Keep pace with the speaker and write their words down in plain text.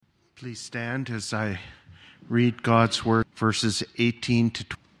Please stand as I read God's Word, verses 18 to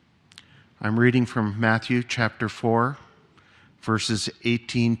 20. I'm reading from Matthew chapter 4, verses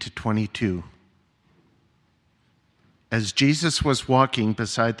 18 to 22. As Jesus was walking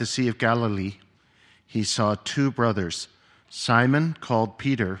beside the Sea of Galilee, he saw two brothers, Simon, called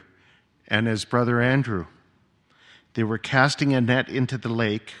Peter, and his brother Andrew. They were casting a net into the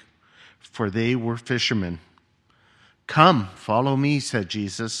lake, for they were fishermen. "Come, follow me," said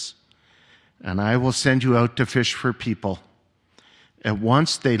Jesus, "and I will send you out to fish for people." At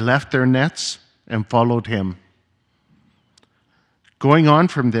once they left their nets and followed him. Going on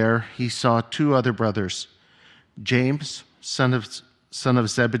from there, he saw two other brothers, James, son of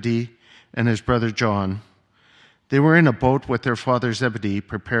Zebedee, and his brother John. They were in a boat with their father Zebedee,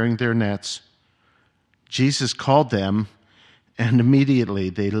 preparing their nets. Jesus called them, and immediately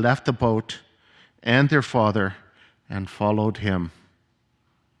they left the boat and their father and followed him.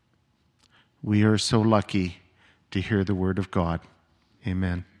 We are so lucky to hear the word of God.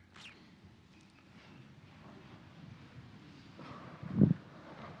 Amen.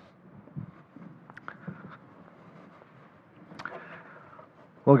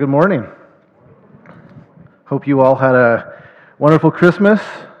 Well, good morning. Hope you all had a wonderful Christmas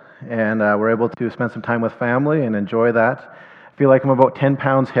and were able to spend some time with family and enjoy that. I feel like I'm about 10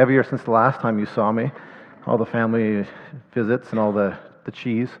 pounds heavier since the last time you saw me. All the family visits and all the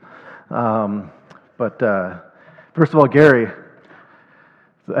cheese. First of all, Gary,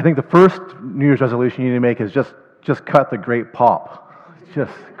 I think the first New Year's resolution you need to make is just cut the grape pop.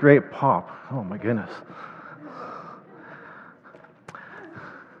 Just grape pop. Oh my goodness.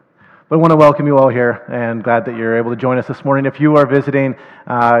 But I want to welcome you all here, and glad that you're able to join us this morning. If you are visiting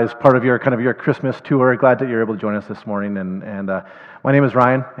as part of your Christmas tour, glad that you're able to join us this morning. And my name is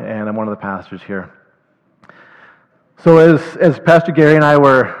Ryan, and I'm one of the pastors here. So as Pastor Gary and I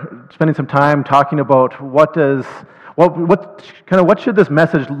were spending some time talking about what should this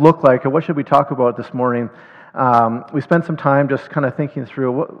message look like, or what should we talk about this morning, we spent some time just kind of thinking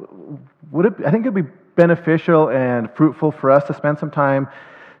through I think it'd be beneficial and fruitful for us to spend some time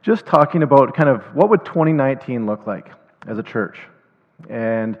just talking about kind of what would 2019 look like as a church.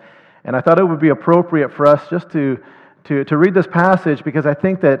 And I thought it would be appropriate for us just to read this passage, because I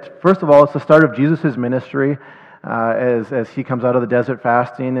think that, first of all, it's the start of Jesus' ministry as he comes out of the desert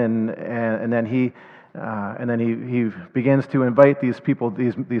fasting, and then he begins to invite these people,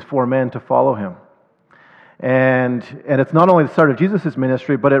 these four men, to follow him. And it's not only the start of Jesus'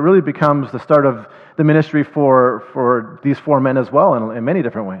 ministry, but it really becomes the start of the ministry for these four men as well in many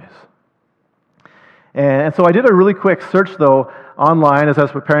different ways. And so I did a really quick search, though, online as I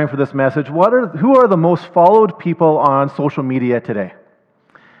was preparing for this message. Who are the most followed people on social media today?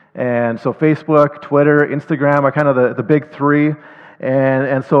 And so Facebook, Twitter, Instagram are kind of the big three.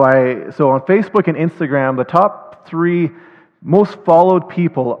 And so on Facebook and Instagram, the top three most followed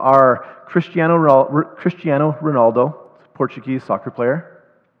people are Cristiano Ronaldo, Portuguese soccer player,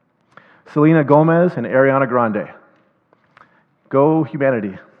 Selena Gomez, and Ariana Grande. Go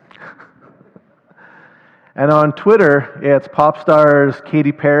humanity. And on Twitter, it's pop stars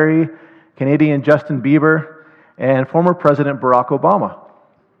Katy Perry, Canadian Justin Bieber, and former President Barack Obama.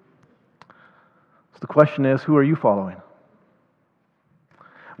 So the question is, who are you following?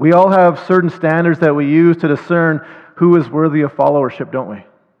 We all have certain standards that we use to discern who is worthy of followership, don't we?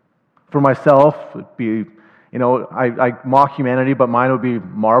 For myself, it'd be, I mock humanity, but mine would be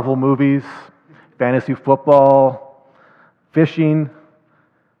Marvel movies, fantasy football, fishing.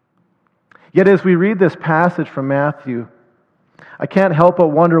 Yet as we read this passage from Matthew, I can't help but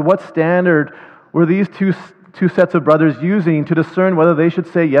wonder, what standard were these two sets of brothers using to discern whether they should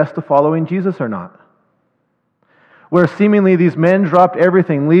say yes to following Jesus or not? Where seemingly these men dropped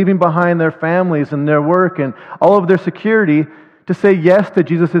everything, leaving behind their families and their work and all of their security to say yes to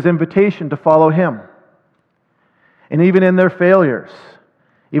Jesus' invitation to follow him. And even in their failures,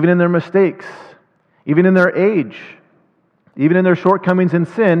 even in their mistakes, even in their age, even in their shortcomings in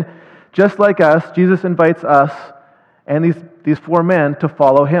sin, just like us, Jesus invites us and these four men to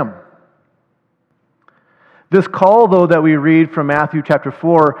follow him. This call, though, that we read from Matthew chapter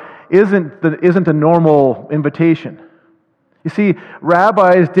 4 isn't a normal invitation. You see,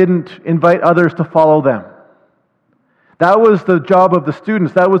 rabbis didn't invite others to follow them. That was the job of the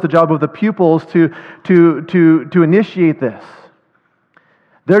students. That was the job of the pupils to initiate this.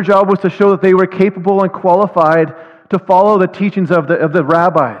 Their job was to show that they were capable and qualified to follow the teachings of the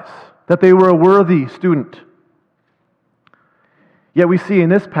rabbis, that they were a worthy student. Yet we see in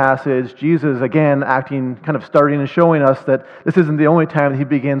this passage, Jesus again starting and showing us that this isn't the only time that he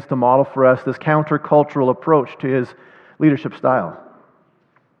begins to model for us this countercultural approach to his leadership style.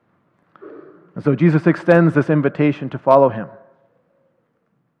 And so Jesus extends this invitation to follow him.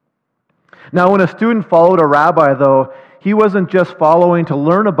 Now, when a student followed a rabbi, though, he wasn't just following to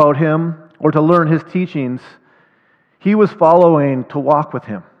learn about him or to learn his teachings. He was following to walk with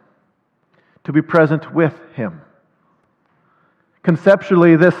him, to be present with him.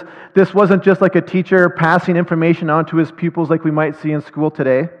 Conceptually, this wasn't just like a teacher passing information on to his pupils like we might see in school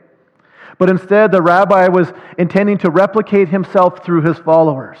today. But instead, the rabbi was intending to replicate himself through his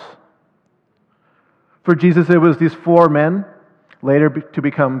followers. For Jesus, it was these 4 men, later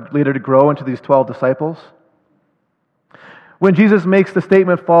to grow into these 12 disciples. When Jesus makes the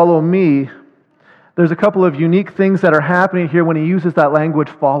statement, "Follow me," there's a couple of unique things that are happening here when he uses that language,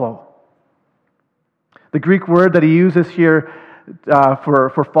 follow. The Greek word that he uses here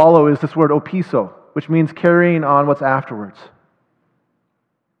for follow is this word opiso, which means carrying on what's afterwards.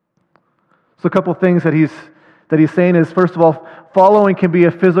 So a couple of things that he's saying is, first of all, following can be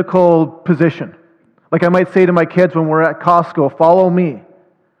a physical position. Like I might say to my kids when we're at Costco, "Follow me."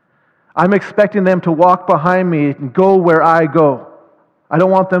 I'm expecting them to walk behind me and go where I go. I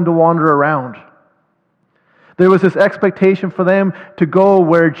don't want them to wander around. There was this expectation for them to go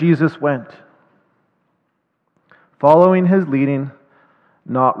where Jesus went. Following his leading,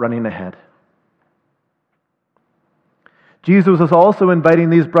 not running ahead. Jesus was also inviting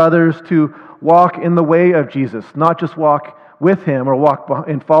these brothers to walk in the way of Jesus, not just walk with him or walk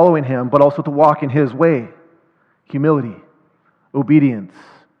in following him, but also to walk in his way. Humility, obedience,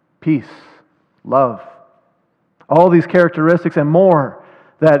 peace, love. All these characteristics and more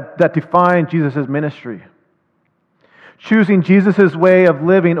that define Jesus' ministry. Choosing Jesus' way of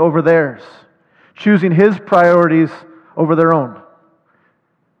living over theirs. Choosing his priorities over their own.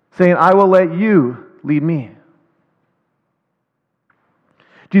 Saying, "I will let you lead me."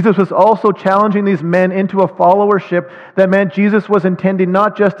 Jesus was also challenging these men into a followership that meant Jesus was intending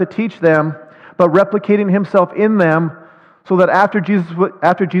not just to teach them, but replicating himself in them so that after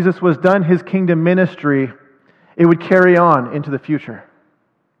Jesus was done his kingdom ministry, it would carry on into the future.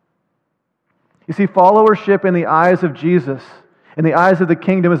 You see, followership in the eyes of Jesus, in the eyes of the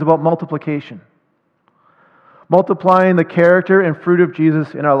kingdom, is about multiplication. Multiplying the character and fruit of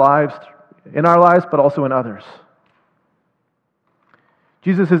Jesus in our lives, but also in others.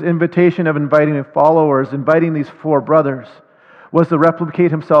 Jesus' invitation of inviting followers, inviting these 4 brothers, was to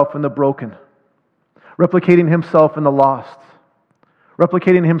replicate himself in the broken, replicating himself in the lost,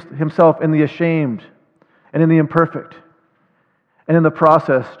 replicating himself in the ashamed and in the imperfect, and in the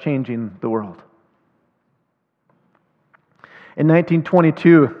process, changing the world. In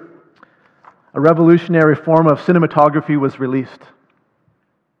 1922, a revolutionary form of cinematography was released.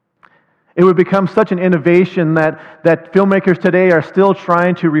 It would become such an innovation that filmmakers today are still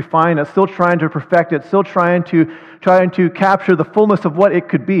trying to refine it, still trying to perfect it, still trying to capture the fullness of what it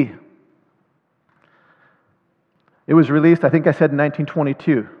could be. It was released, I think I said in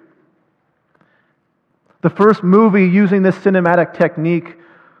 1922. The first movie using this cinematic technique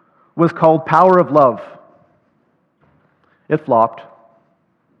was called Power of Love. It flopped.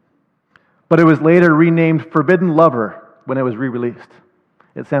 But it was later renamed Forbidden Lover when it was re-released.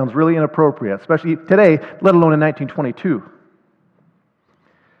 It sounds really inappropriate, especially today, let alone in 1922.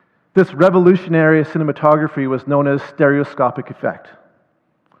 This revolutionary cinematography was known as stereoscopic effect,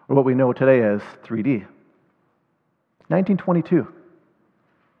 or what we know today as 3D. 1922.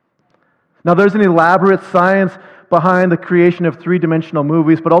 Now, there's an elaborate science behind the creation of three-dimensional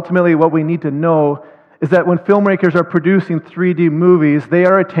movies, but ultimately what we need to know is that when filmmakers are producing 3D movies, they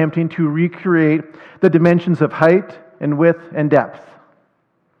are attempting to recreate the dimensions of height and width and depth.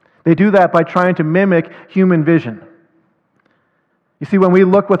 They do that by trying to mimic human vision. You see, when we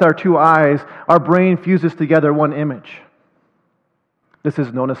look with our 2 eyes, our brain fuses together one image. This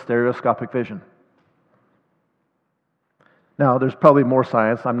is known as stereoscopic vision. Now, there's probably more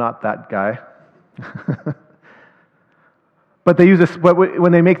science. I'm not that guy. But they use this,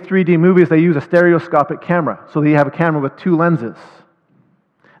 when they make 3D movies, they use a stereoscopic camera. So you have a camera with 2 lenses.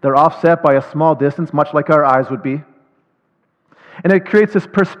 They're offset by a small distance, much like our eyes would be. And it creates this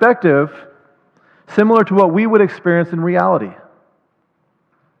perspective similar to what we would experience in reality.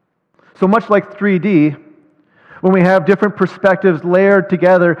 So much like 3D, when we have different perspectives layered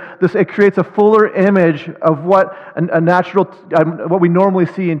together, it creates a fuller image of what what we normally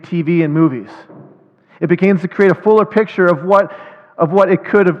see in TV and movies. It begins to create a fuller picture of what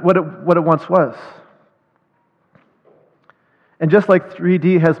it once was. And just like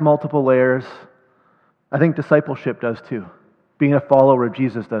 3D has multiple layers, I think discipleship does too. Being a follower of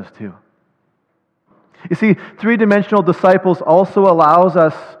Jesus does too. You see, 3-dimensional disciples also allows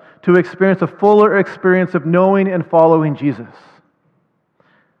us to experience a fuller experience of knowing and following Jesus.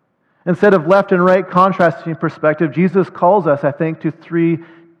 Instead of left and right contrasting perspective, Jesus calls us, I think, to three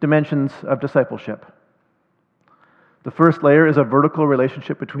dimensions of discipleship. The first layer is a vertical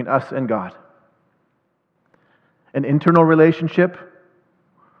relationship between us and God. An internal relationship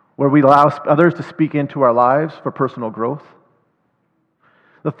where we allow others to speak into our lives for personal growth.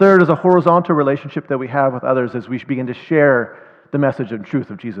 The third is a horizontal relationship that we have with others as we begin to share the message and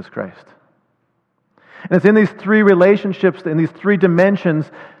truth of Jesus Christ. And it's in these three relationships, in these three dimensions,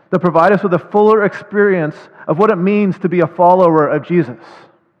 that provide us with a fuller experience of what it means to be a follower of Jesus.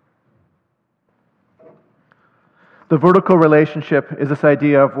 The vertical relationship is this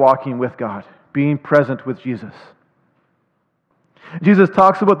idea of walking with God, being present with Jesus. Jesus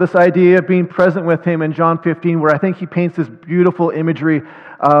talks about this idea of being present with Him in John 15, where I think He paints this beautiful imagery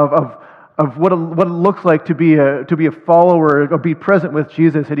of what it looks like to be a follower, or be present with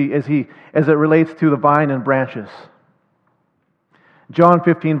Jesus as it relates to the vine and branches. John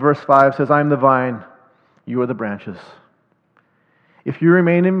 15, verse 5 says, "I am the vine, you are the branches. If you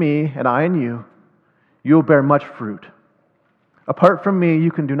remain in me and I in you, you will bear much fruit. Apart from me,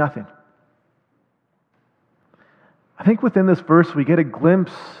 you can do nothing." I think within this verse we get a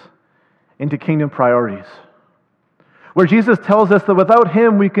glimpse into kingdom priorities, where Jesus tells us that without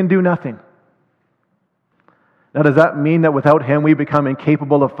Him we can do nothing. Now, does that mean that without Him we become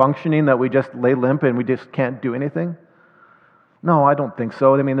incapable of functioning, that we just lay limp and we just can't do anything? No, I don't think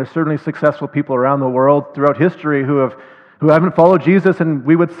so. I mean, there's certainly successful people around the world throughout history who haven't followed Jesus, and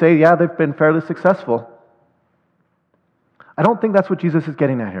we would say, yeah, they've been fairly successful. I don't think that's what Jesus is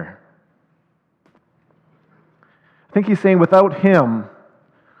getting at here. I think He's saying without Him,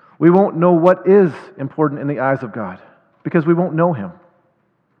 we won't know what is important in the eyes of God, because we won't know Him.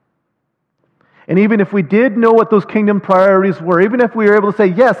 And even if we did know what those kingdom priorities were, even if we were able to say,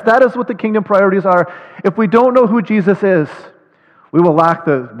 yes, that is what the kingdom priorities are, if we don't know who Jesus is, we will lack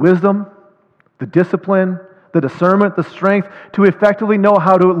the wisdom, the discipline, the discernment, the strength to effectively know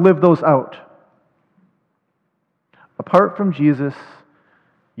how to live those out. Apart from Jesus,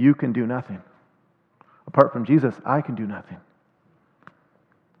 you can do nothing. Apart from Jesus, I can do nothing.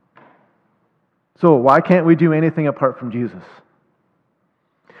 So why can't we do anything apart from Jesus?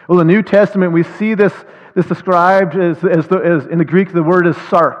 Well, in the New Testament, we see this described as in the Greek, the word is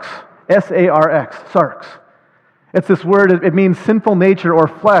sarx, S-A-R-X, sarx. It's this word, it means sinful nature or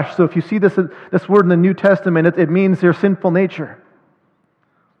flesh. So if you see this word in the New Testament, it means your sinful nature.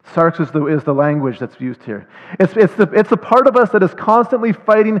 Sarx is the language that's used here. It's the part of us that is constantly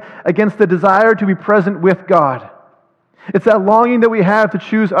fighting against the desire to be present with God. It's that longing that we have to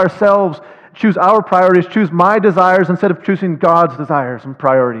choose ourselves, choose our priorities, choose my desires instead of choosing God's desires and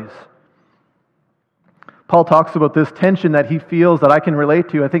priorities. Paul talks about this tension that he feels that I can relate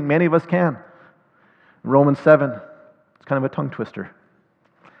to. I think many of us can. In Romans 7, it's kind of a tongue twister.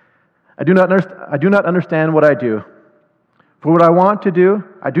 I do not understand what I do. For what I want to do,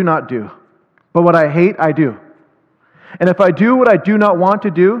 I do not do. But what I hate, I do. And if I do what I do not want to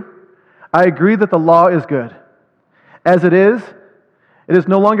do, I agree that the law is good. As it is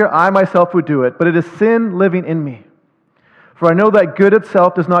no longer I myself who do it, but it is sin living in me. For I know that good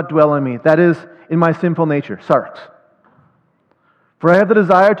itself does not dwell in me, that is, in my sinful nature, sarx. For I have the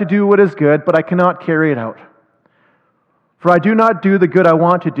desire to do what is good, but I cannot carry it out. For I do not do the good I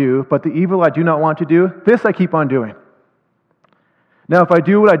want to do, but the evil I do not want to do, this I keep on doing. Now if I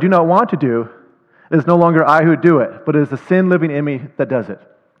do what I do not want to do, it is no longer I who do it, but it is the sin living in me that does it.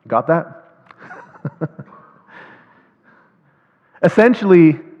 Got that?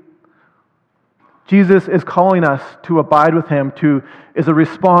 Essentially, Jesus is calling us to abide with Him as a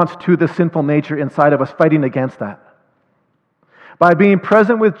response to the sinful nature inside of us, fighting against that. By being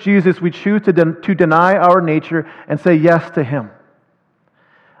present with Jesus, we choose to deny our nature and say yes to Him,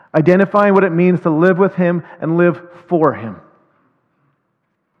 identifying what it means to live with Him and live for Him.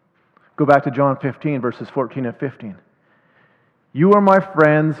 Go back to John 15, verses 14 and 15. You are my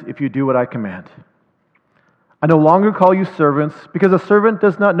friends if you do what I command. I no longer call you servants, because a servant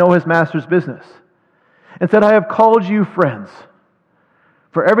does not know his master's business. Instead, I have called you friends.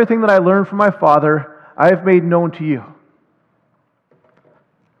 For everything that I learned from my Father, I have made known to you.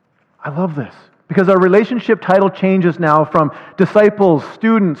 I love this, because our relationship title changes now from disciples,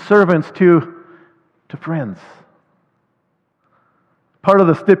 students, servants, to friends. Part of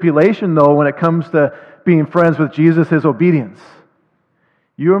the stipulation, though, when it comes to being friends with Jesus is obedience.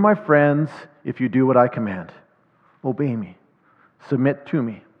 You are my friends if you do what I command. Obey me. Submit to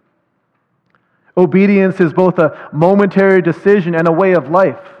me. Obedience is both a momentary decision and a way of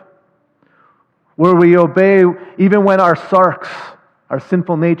life, where we obey even when our sarx, our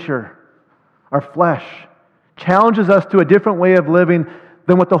sinful nature, our flesh, challenges us to a different way of living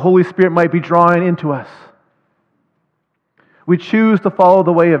than what the Holy Spirit might be drawing into us. We choose to follow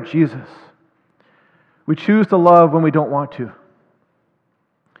the way of Jesus. We choose to love when we don't want to.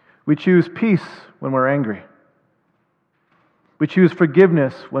 We choose peace when we're angry. We choose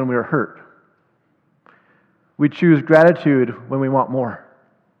forgiveness when we're hurt. We choose gratitude when we want more.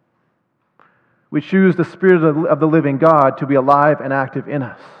 We choose the Spirit of the living God to be alive and active in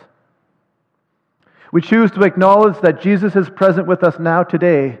us. We choose to acknowledge that Jesus is present with us now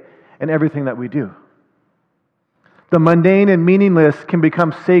today in everything that we do. The mundane and meaningless can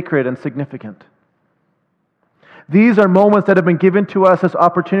become sacred and significant. These are moments that have been given to us as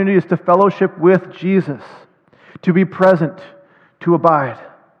opportunities to fellowship with Jesus, to be present, to abide.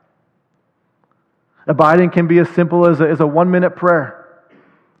 Abiding can be as simple as a 1-minute prayer,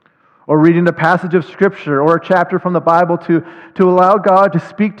 or reading a passage of Scripture or a chapter from the Bible to allow God to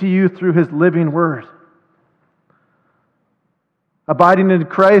speak to you through His living Word. Abiding in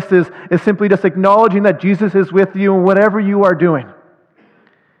Christ is simply just acknowledging that Jesus is with you in whatever you are doing.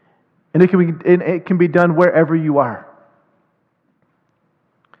 And it can be done wherever you are.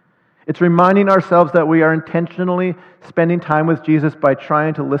 It's reminding ourselves that we are intentionally spending time with Jesus by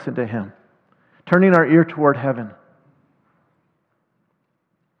trying to listen to Him, turning our ear toward heaven.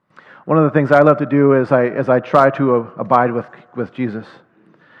 One of the things I love to do as I try to abide with Jesus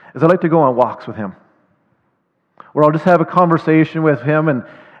is I like to go on walks with Him, where I'll just have a conversation with Him and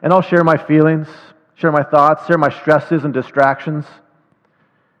I'll share my feelings, share my thoughts, share my stresses and distractions.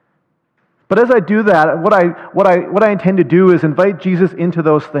 But as I do that, what I intend to do is invite Jesus into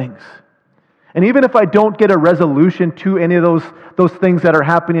those things. And even if I don't get a resolution to any of those things that are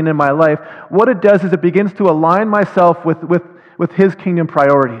happening in my life, what it does is it begins to align myself with His kingdom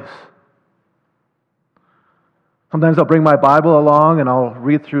priorities. Sometimes I'll bring my Bible along and I'll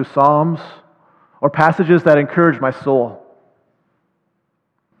read through Psalms or passages that encourage my soul.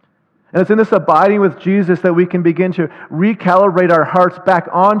 And it's in this abiding with Jesus that we can begin to recalibrate our hearts back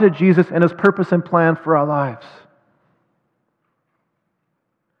onto Jesus and His purpose and plan for our lives.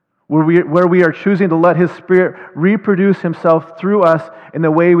 Where we are choosing to let His Spirit reproduce Himself through us in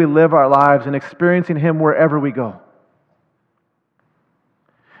the way we live our lives and experiencing Him wherever we go.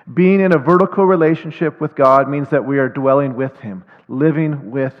 Being in a vertical relationship with God means that we are dwelling with Him,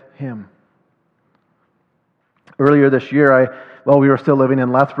 living with Him. Earlier this year, while we were still living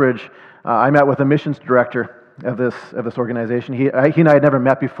in Lethbridge, I met with a missions director of this organization. He and I had never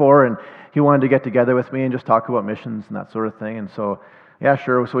met before, and he wanted to get together with me and just talk about missions and that sort of thing. And so, yeah,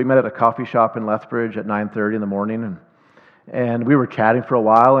 sure. So we met at a coffee shop in Lethbridge at 9:30 in the morning, and we were chatting for a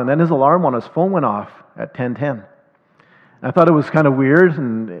while. And then his alarm on his phone went off at 10:10. I thought it was kind of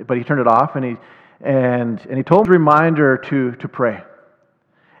weird, but he turned it off, and he told me a reminder to pray.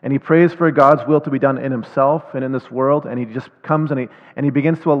 And he prays for God's will to be done in himself and in this world, and he just comes and he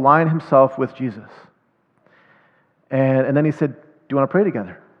begins to align himself with Jesus. And then he said, "Do you want to pray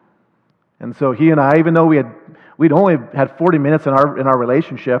together?" And so he and I, even though we'd only had 40 minutes in our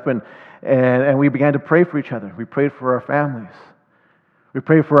relationship, and we began to pray for each other. We prayed for our families. We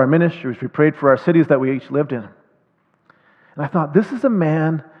prayed for our ministries. We prayed for our cities that we each lived in. And I thought, this is a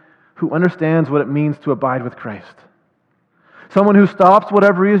man who understands what it means to abide with Christ. Someone who stops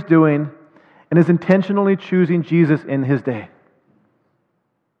whatever he is doing and is intentionally choosing Jesus in his day.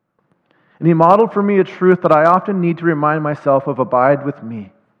 And he modeled for me a truth that I often need to remind myself of: abide with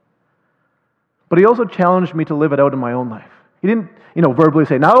me. But he also challenged me to live it out in my own life. He didn't, verbally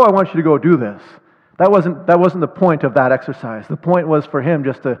say, "Now I want you to go do this." That wasn't the point of that exercise. The point was for him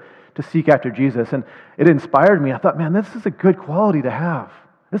just to seek after Jesus. And it inspired me. I thought, man, this is a good quality to have.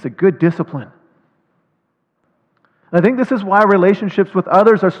 This is a good discipline. I think this is why relationships with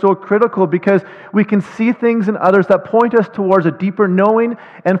others are so critical, because we can see things in others that point us towards a deeper knowing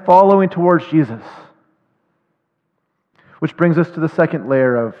and following towards Jesus. Which brings us to the second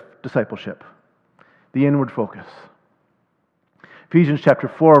layer of discipleship, the inward focus. Ephesians chapter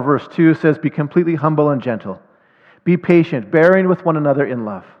 4, verse 2 says, "Be completely humble and gentle. Be patient, bearing with one another in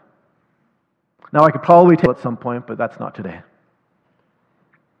love." Now, I could probably tell at some point, but that's not today.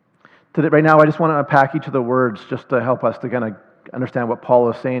 Right now, I just want to unpack each of the words just to help us to kind of understand what Paul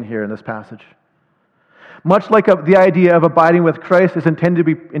is saying here in this passage. Much like the idea of abiding with Christ is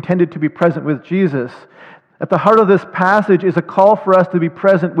intended to be present with Jesus, at the heart of this passage is a call for us to be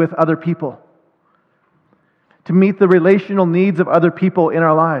present with other people, to meet the relational needs of other people in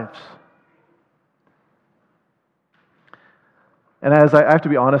our lives. And as I have to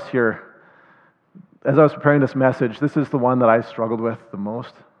be honest here, as I was preparing this message, this is the one that I struggled with the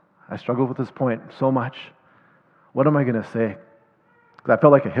most. I struggled with this point so much. What am I going to say? Because I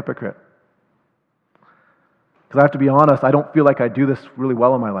felt like a hypocrite. Because I have to be honest, I don't feel like I do this really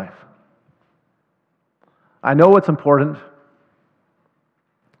well in my life. I know it's important,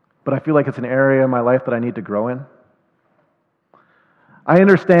 but I feel like it's an area in my life that I need to grow in. I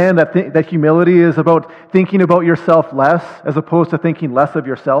understand that humility is about thinking about yourself less as opposed to thinking less of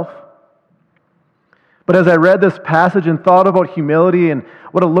yourself. But as I read this passage and thought about humility and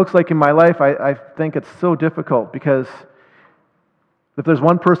what it looks like in my life, I think it's so difficult, because if there's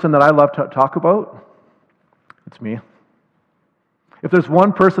one person that I love to talk about, it's me. If there's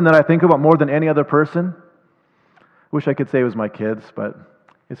one person that I think about more than any other person, I wish I could say it was my kids, but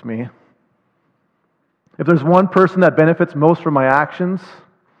it's me. If there's one person that benefits most from my actions,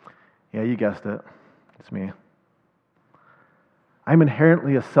 yeah, you guessed it, it's me. I'm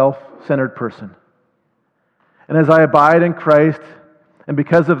inherently a self-centered person. And as I abide in Christ, and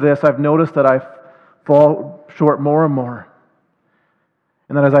because of this, I've noticed that I fall short more and more.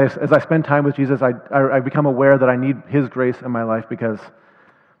 And then as I spend time with Jesus, I become aware that I need His grace in my life, because,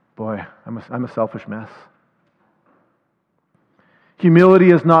 boy, I'm a selfish mess.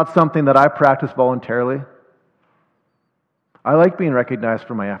 Humility is not something that I practice voluntarily. I like being recognized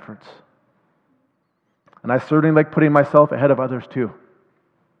for my efforts. And I certainly like putting myself ahead of others too.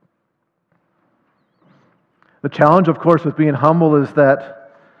 The challenge, of course, with being humble is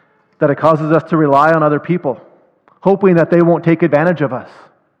that it causes us to rely on other people, hoping that they won't take advantage of us.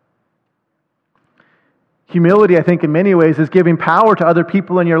 Humility, I think, in many ways is giving power to other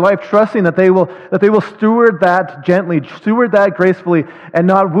people in your life, trusting that they will steward that gently, steward that gracefully, and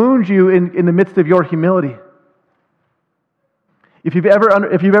not wound you in the midst of your humility. If you've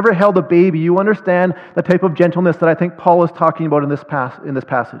ever held a baby, you understand the type of gentleness that I think Paul is talking about in this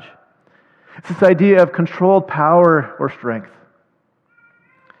passage. It's this idea of controlled power or strength.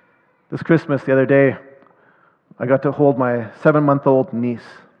 This Christmas, the other day, I got to hold my 7-month-old niece.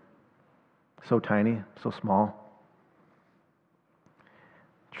 So tiny, so small.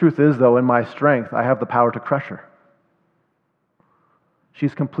 Truth is, though, in my strength, I have the power to crush her.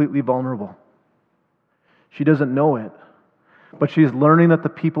 She's completely vulnerable. She doesn't know it, but she's learning that the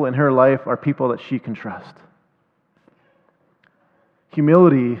people in her life are people that she can trust.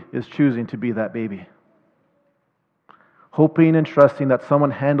 Humility is choosing to be that baby. Hoping and trusting that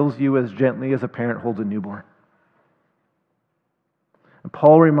someone handles you as gently as a parent holds a newborn. And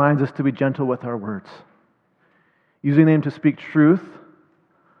Paul reminds us to be gentle with our words, using them to speak truth,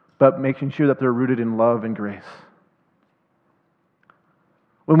 but making sure that they're rooted in love and grace.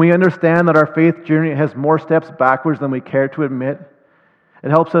 When we understand that our faith journey has more steps backwards than we care to admit, it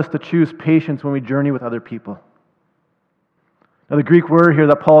helps us to choose patience when we journey with other people. Now, the Greek word here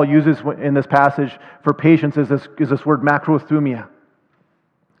that Paul uses in this passage for patience is this word macrothumia.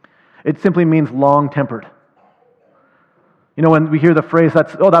 It simply means long-tempered. You know, when we hear the phrase,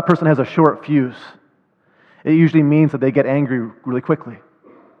 that person has a short fuse, it usually means that they get angry really quickly.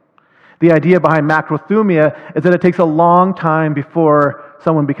 The idea behind macrothumia is that it takes a long time before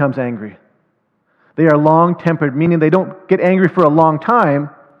someone becomes angry. They are long-tempered, meaning they don't get angry for a long time,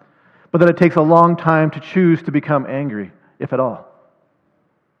 but that it takes a long time to choose to become angry, if at all.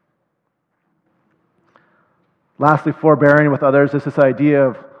 Lastly, forbearing with others is this idea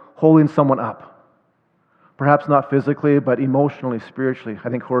of holding someone up. Perhaps not physically, but emotionally, spiritually. I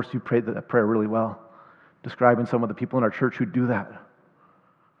think, Horace, you prayed that prayer really well, describing some of the people in our church who do that.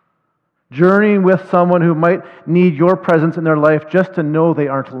 Journeying with someone who might need your presence in their life just to know they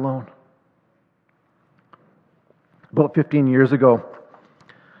aren't alone. About 15 years ago,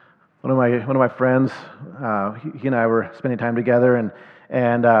 one of my friends, he and I were spending time together, and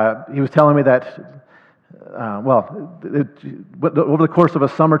he was telling me that, over the course of a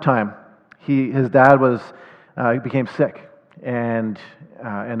summertime, his dad became sick, and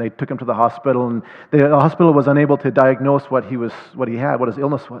they took him to the hospital, and the hospital was unable to diagnose what his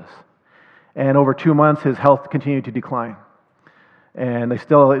illness was. And over 2 months, his health continued to decline, and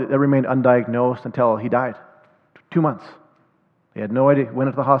it remained undiagnosed until he died. 2 months. They had no idea. Went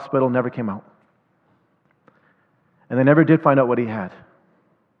into the hospital, never came out, and they never did find out what he had.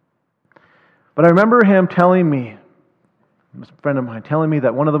 But I remember him telling me, a friend of mine, telling me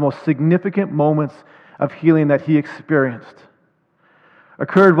that one of the most significant moments of healing that he experienced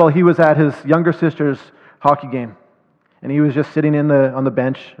occurred while he was at his younger sister's hockey game, and he was just sitting on the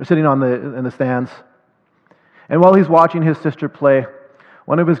bench, or sitting in the stands. And while he's watching his sister play,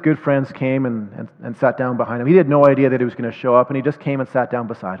 one of his good friends came and sat down behind him. He had no idea that he was going to show up, and he just came and sat down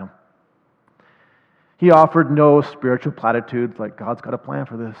beside him. He offered no spiritual platitudes like, God's got a plan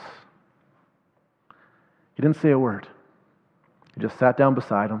for this. He didn't say a word. He just sat down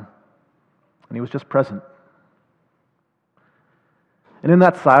beside him, and he was just present. And in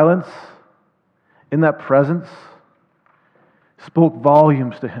that silence, in that presence spoke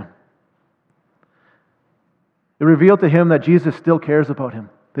volumes to him. It revealed to him that Jesus still cares about him,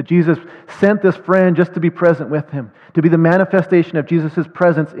 that Jesus sent this friend just to be present with him, to be the manifestation of Jesus'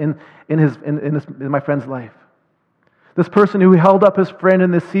 presence in my friend's life. This person who held up his friend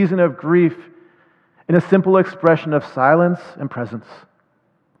in this season of grief in a simple expression of silence and presence.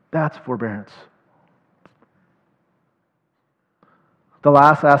 That's forbearance. The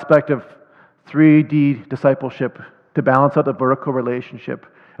last aspect of 3D discipleship to balance out the vertical relationship,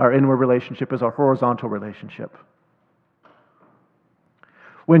 our inward relationship, is our horizontal relationship.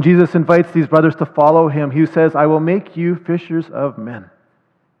 When Jesus invites these brothers to follow him, he says, I will make you fishers of men.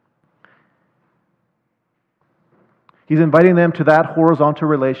 He's inviting them to that horizontal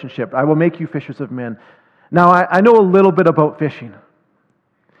relationship. I will make you fishers of men. Now, I know a little bit about fishing.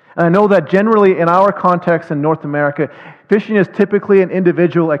 And I know that generally in our context in North America, fishing is typically an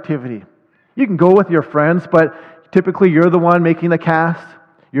individual activity. You can go with your friends, but typically you're the one making the cast.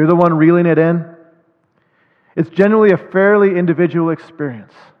 You're the one reeling it in. It's generally a fairly individual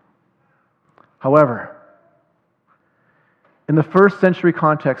experience. However, in the first century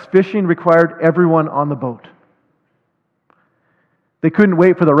context, fishing required everyone on the boat. They couldn't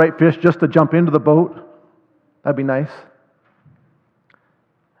wait for the right fish just to jump into the boat. That'd be nice.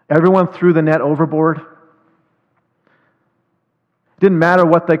 Everyone threw the net overboard. Didn't matter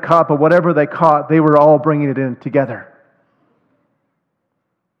what they caught, but whatever they caught, they were all bringing it in together.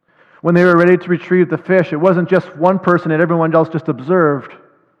 When they were ready to retrieve the fish, it wasn't just one person and everyone else just observed.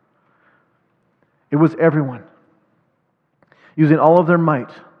 It was everyone, using all of their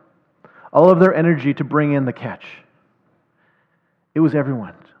might, all of their energy to bring in the catch. It was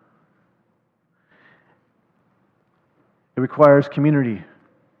everyone. It requires community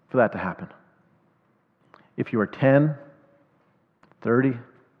for that to happen. If you are 10, 30,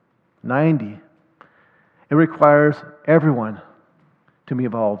 90, it requires everyone to be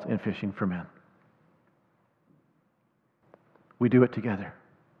involved in fishing for men. We do it together.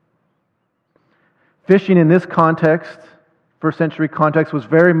 Fishing in this context, first century context, was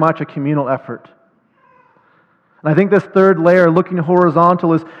very much a communal effort. And I think this third layer, looking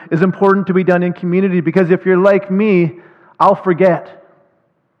horizontal, is important to be done in community, because if you're like me, I'll forget.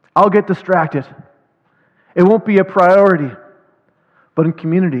 I'll get distracted. It won't be a priority. But in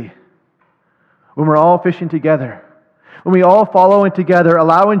community, when we're all fishing together, when we all follow in together,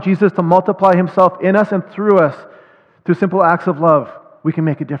 allowing Jesus to multiply himself in us and through us through simple acts of love, we can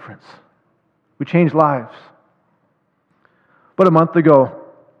make a difference. We change lives. But a month ago,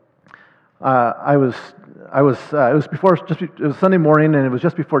 it was Sunday morning, and it was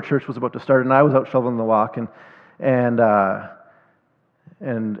just before church was about to start, and I was out shoveling the walk, and as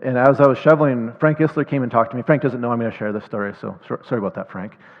I was shoveling, Frank Isler came and talked to me. Frank doesn't know I'm going to share this story, so sorry about that,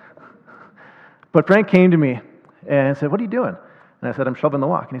 Frank. But Frank came to me and said, "What are you doing?" And I said, "I'm shoveling the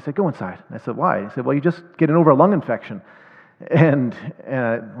walk." And he said, "Go inside." And I said, "Why?" He said, "Well, you just getting over a lung infection."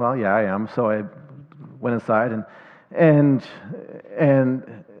 Well, yeah, I am. So I went inside, and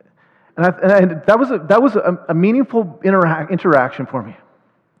that was a meaningful interaction for me.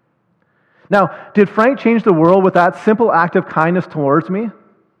 Now, did Frank change the world with that simple act of kindness towards me?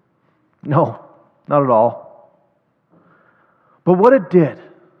 No, not at all. But what it did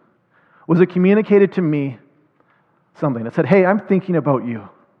was it communicated to me something. It said, "Hey, I'm thinking about you."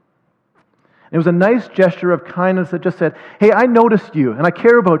 And it was a nice gesture of kindness that just said, "Hey, I noticed you, and I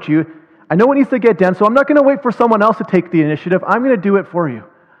care about you. I know what needs to get done, so I'm not going to wait for someone else to take the initiative. I'm going to do it for you.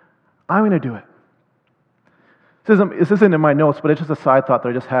 I'm going to do it." This isn't in my notes, but it's just a side thought that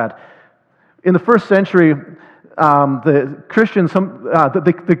I just had. In the first century, the Christians,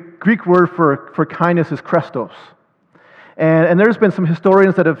 the Greek word for kindness is Christos, and there's been some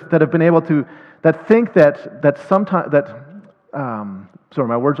historians that have been able to think that sometimes sorry,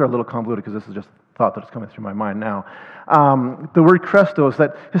 my words are a little convoluted because this is just a thought that's coming through my mind now. The word Christos,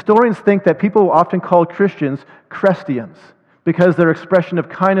 that historians think that people often call Christians Christians because their expression of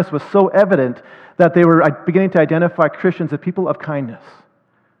kindness was so evident that they were beginning to identify Christians as people of kindness.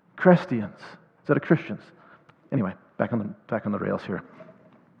 Christians instead of Christians. Anyway, back on the rails here.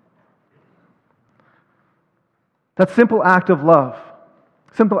 That simple act of love,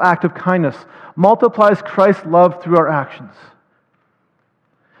 simple act of kindness, multiplies Christ's love through our actions.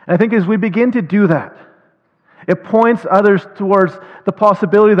 And I think as we begin to do that, it points others towards the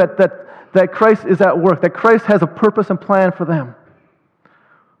possibility that Christ is at work, that Christ has a purpose and plan for them.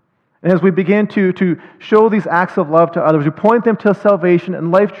 And as we begin to show these acts of love to others, we point them to salvation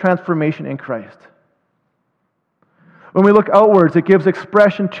and life transformation in Christ. When we look outwards, it gives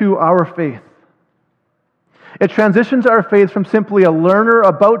expression to our faith. It transitions our faith from simply a learner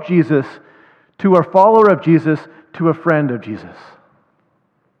about Jesus to a follower of Jesus, to a friend of Jesus.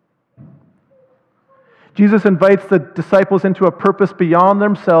 Jesus invites the disciples into a purpose beyond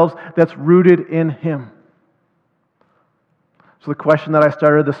themselves that's rooted in Him. So the question that I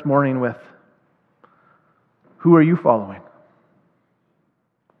started this morning with, who are you following?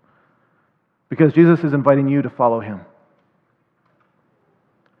 Because Jesus is inviting you to follow Him.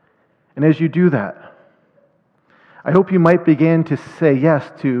 And as you do that, I hope you might begin to say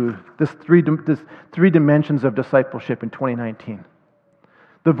yes to this three dimensions of discipleship in 2019.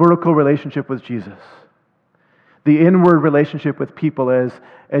 The vertical relationship with Jesus. The inward relationship with people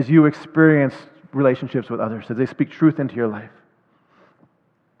as you experience relationships with others, as they speak truth into your life.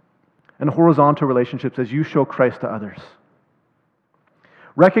 And horizontal relationships as you show Christ to others.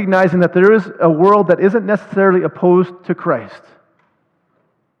 Recognizing that there is a world that isn't necessarily opposed to Christ,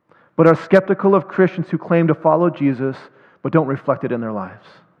 but are skeptical of Christians who claim to follow Jesus but don't reflect it in their lives.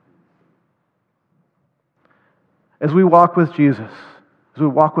 As we walk with Jesus, as we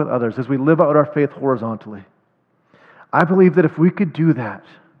walk with others, as we live out our faith horizontally, I believe that if we could do that,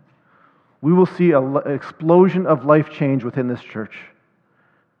 we will see an explosion of life change within this church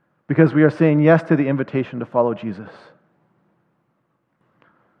because we are saying yes to the invitation to follow Jesus.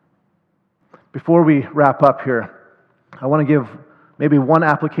 Before we wrap up here, I want to give maybe one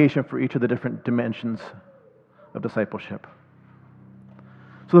application for each of the different dimensions of discipleship.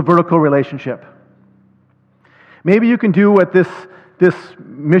 So the vertical relationship. Maybe you can do what this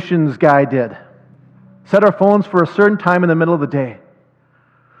missions guy did. Set our phones for a certain time in the middle of the day,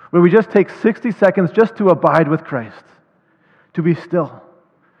 where we just take 60 seconds just to abide with Christ, to be still,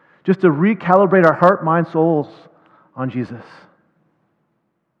 just to recalibrate our heart, mind, souls on Jesus.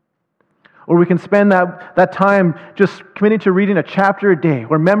 Or we can spend that time just committing to reading a chapter a day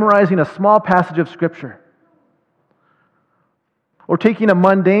or memorizing a small passage of Scripture. Or taking a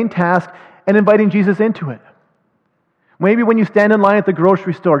mundane task and inviting Jesus into it. Maybe when you stand in line at the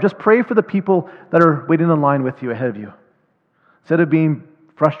grocery store, just pray for the people that are waiting in line with you, ahead of you. Instead of being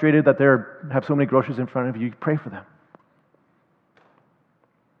frustrated that they have so many groceries in front of you, pray for them.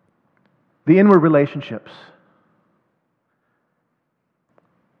 The inward relationships.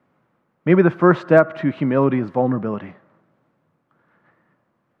 Maybe the first step to humility is vulnerability.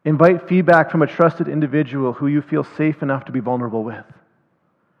 Invite feedback from a trusted individual who you feel safe enough to be vulnerable with.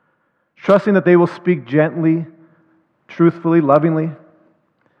 Trusting that they will speak gently, truthfully, lovingly,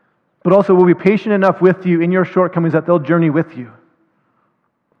 but also will be patient enough with you in your shortcomings that they'll journey with you.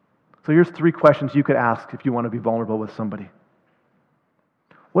 So here's 3 questions you could ask if you want to be vulnerable with somebody.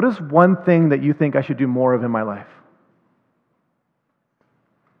 What is one thing that you think I should do more of in my life?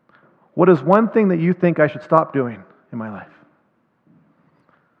 What is one thing that you think I should stop doing in my life?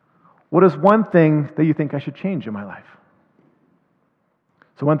 What is one thing that you think I should change in my life?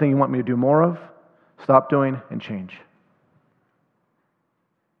 So one thing you want me to do more of, stop doing, and change.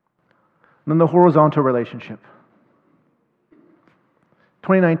 And then the horizontal relationship.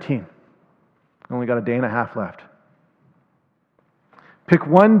 2019. Only got a day and a half left. Pick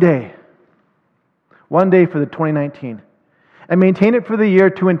one day for the 2019, and maintain it for the year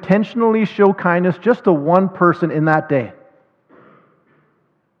to intentionally show kindness just to one person in that day.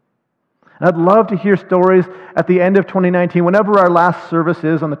 And I'd love to hear stories at the end of 2019, whenever our last service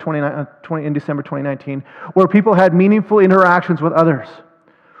is on in December 2019, where people had meaningful interactions with others,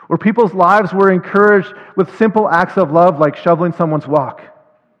 where people's lives were encouraged with simple acts of love like shoveling someone's walk.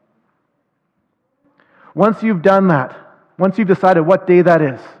 Once you've done that, once you've decided what day that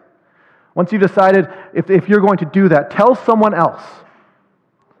is, once you've decided if you're going to do that, tell someone else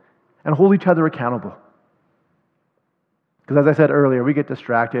and hold each other accountable. Because as I said earlier, we get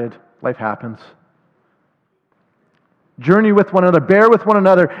distracted, life happens. Journey with one another, bear with one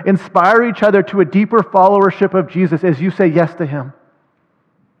another, inspire each other to a deeper followership of Jesus as you say yes to Him.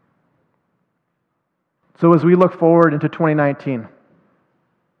 So as we look forward into 2019,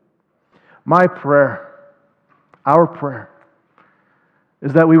 my prayer, our prayer,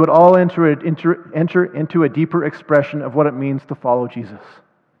 is that we would all enter into a deeper expression of what it means to follow Jesus.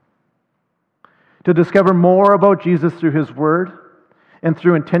 To discover more about Jesus through His Word and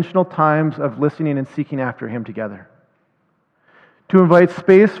through intentional times of listening and seeking after Him together. To invite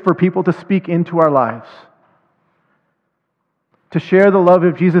space for people to speak into our lives. To share the love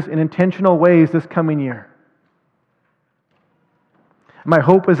of Jesus in intentional ways this coming year. My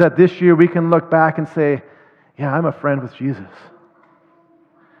hope is that this year we can look back and say, yeah, I'm a friend with Jesus.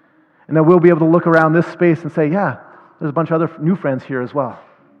 And that we'll be able to look around this space and say, yeah, there's a bunch of other new friends here as well.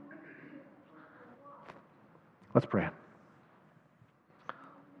 Let's pray.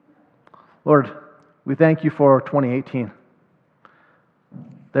 Lord, we thank You for 2018.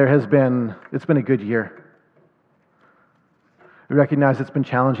 It's been a good year. We recognize it's been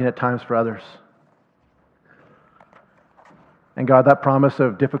challenging at times for others. And God, that promise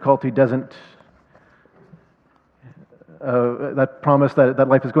of difficulty doesn't, that promise that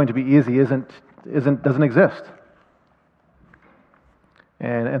life is going to be easy doesn't exist.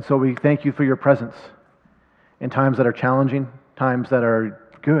 And so we thank you for your presence in times that are challenging, times that are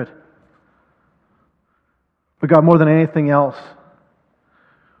good. But God, more than anything else,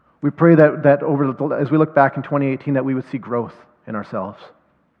 we pray that as we look back in 2018, that we would see growth in ourselves.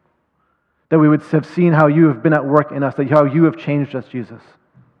 That we would have seen how you have been at work in us, that how you have changed us, Jesus.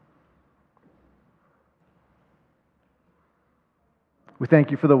 We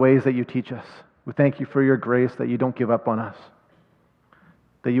thank you for the ways that you teach us. We thank you for your grace, that you don't give up on us,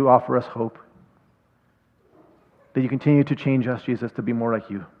 that you offer us hope, that you continue to change us, Jesus, to be more like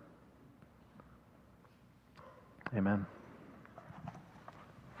you. Amen.